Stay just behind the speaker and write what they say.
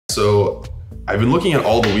So I've been looking at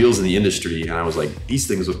all the wheels in the industry and I was like, these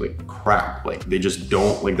things look like crap. Like they just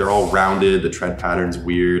don't, like they're all rounded, the tread pattern's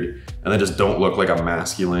weird, and they just don't look like a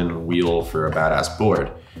masculine wheel for a badass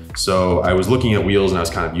board. So I was looking at wheels and I was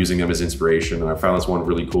kind of using them as inspiration, and I found this one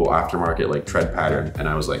really cool aftermarket like tread pattern, and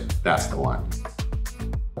I was like, that's the one.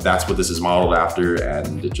 That's what this is modeled after,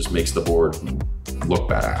 and it just makes the board look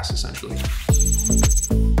badass essentially.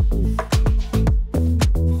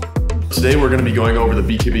 Today we're going to be going over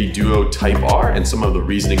the BKB Duo Type-R and some of the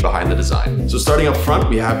reasoning behind the design. So starting up front,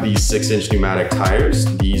 we have these 6-inch pneumatic tires.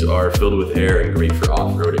 These are filled with air and great for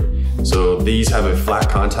off-roading. So these have a flat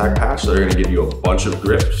contact patch that are going to give you a bunch of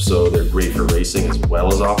grip, so they're great for racing as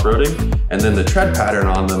well as off-roading. And then the tread pattern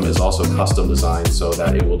on them is also custom designed so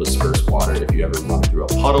that it will disperse water if you ever run through a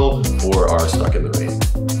puddle or are stuck in the rain.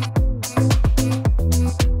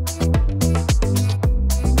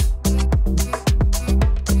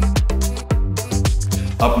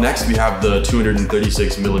 Up next, we have the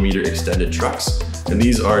 236mm Extended Trucks, and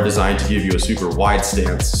these are designed to give you a super wide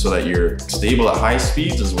stance so that you're stable at high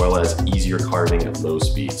speeds as well as easier carving at low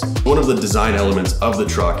speeds. One of the design elements of the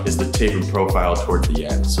truck is the tapered profile towards the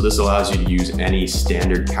end. So this allows you to use any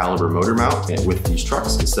standard caliber motor mount with these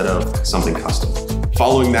trucks instead of something custom.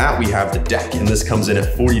 Following that, we have the deck, and this comes in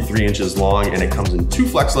at 43 inches long, and it comes in 2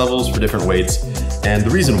 flex levels for different weights. And the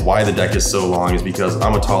reason why the deck is so long is because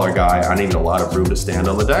I'm a taller guy, I need a lot of room to stand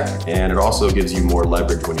on the deck, and it also gives you more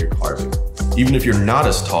leverage when you're carving. Even if you're not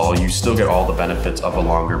as tall, you still get all the benefits of a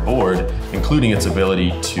longer board, including its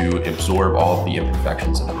ability to absorb all of the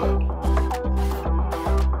imperfections in the road.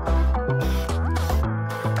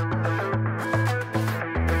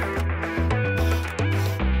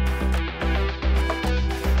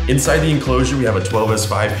 Inside the enclosure, we have a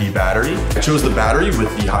 12S5P battery. I chose the battery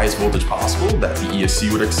with the highest voltage possible that the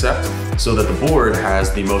ESC would accept, so that the board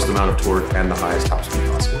has the most amount of torque and the highest top speed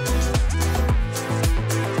possible.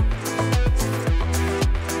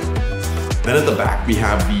 Then at the back, we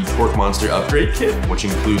have the Torque Monster upgrade kit, which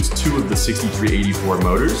includes 2 of the 6384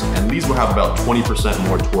 motors, and these will have about 20%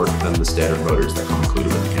 more torque than the standard motors that come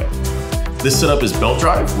included with the kit. This setup is belt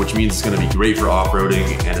drive, which means it's going to be great for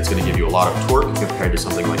off-roading, and it's going to give you a lot of torque compared to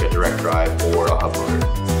something like a direct drive or a hub motor.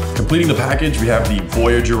 Completing the package, we have the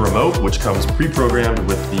Voyager remote, which comes pre-programmed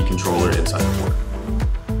with the controller inside the board.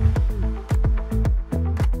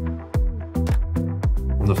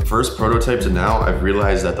 From the first prototype to now, I've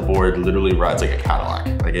realized that the board literally rides like a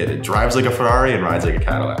Cadillac. Like it drives like a Ferrari and rides like a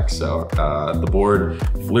Cadillac. So the board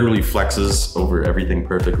literally flexes over everything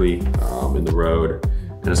perfectly in the road.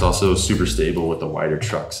 And it's also super stable with the wider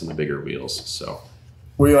trucks and the bigger wheels, so.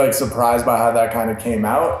 Were you like surprised by how that kind of came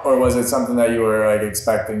out? Or was it something that you were like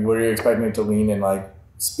expecting? Were you expecting it to lean in like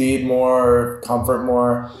speed more, comfort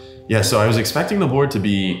more? Yeah, so I was expecting the board to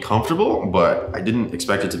be comfortable, but I didn't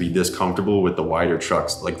expect it to be this comfortable with the wider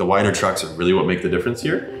trucks. Like the wider trucks are really what make the difference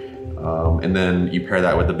here. And then you pair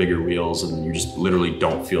that with the bigger wheels and you just literally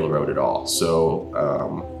don't feel the road at all. So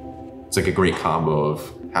it's like a great combo of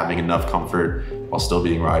having enough comfort while still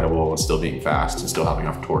being rideable and still being fast and still having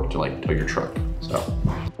enough torque to like tow your truck, so.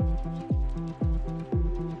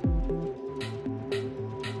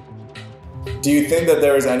 Do you think that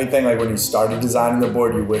there was anything like when you started designing the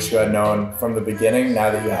board you wish you had known from the beginning now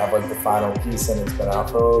that you have like the final piece and it's been out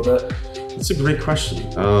for a little bit? That's a great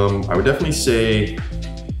question. I would definitely say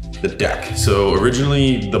the deck. So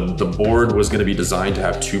originally the board was going to be designed to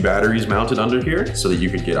have 2 batteries mounted under here so that you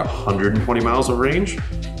could get 120 miles of range.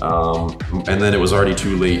 And then it was already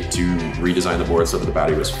too late to redesign the board so that the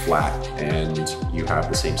battery was flat and you have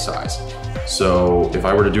the same size. So if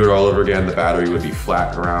I were to do it all over again, the battery would be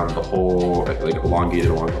flat around the whole, like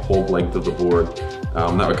elongated along the whole length of the board.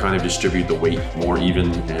 That would kind of distribute the weight more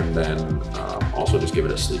even, and then also just give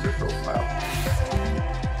it a sleeker profile.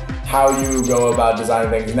 How you go about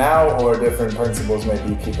designing things now, or different principles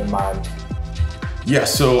maybe you keep in mind? Yeah,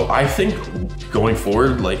 so I think going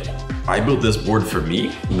forward, like I built this board for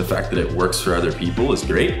me, and the fact that it works for other people is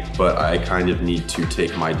great, but I kind of need to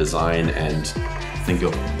take my design and think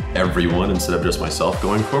of everyone instead of just myself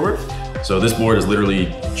going forward. So this board is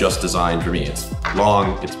literally just designed for me. It's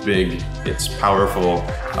long, it's big, it's powerful,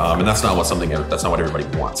 and that's not what everybody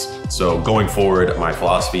wants. So going forward, my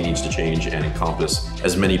philosophy needs to change and encompass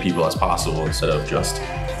as many people as possible instead of just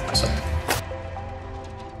myself.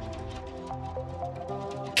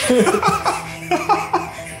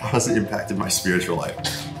 How has it impacted my spiritual life?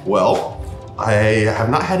 Well, I have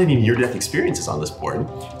not had any near-death experiences on this board,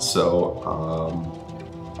 so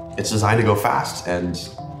it's designed to go fast and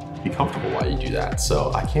be comfortable while you do that.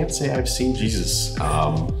 So I can't say I've seen Jesus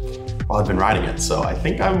while I've been riding it. So I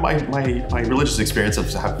think my religious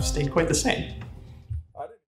experiences have stayed quite the same.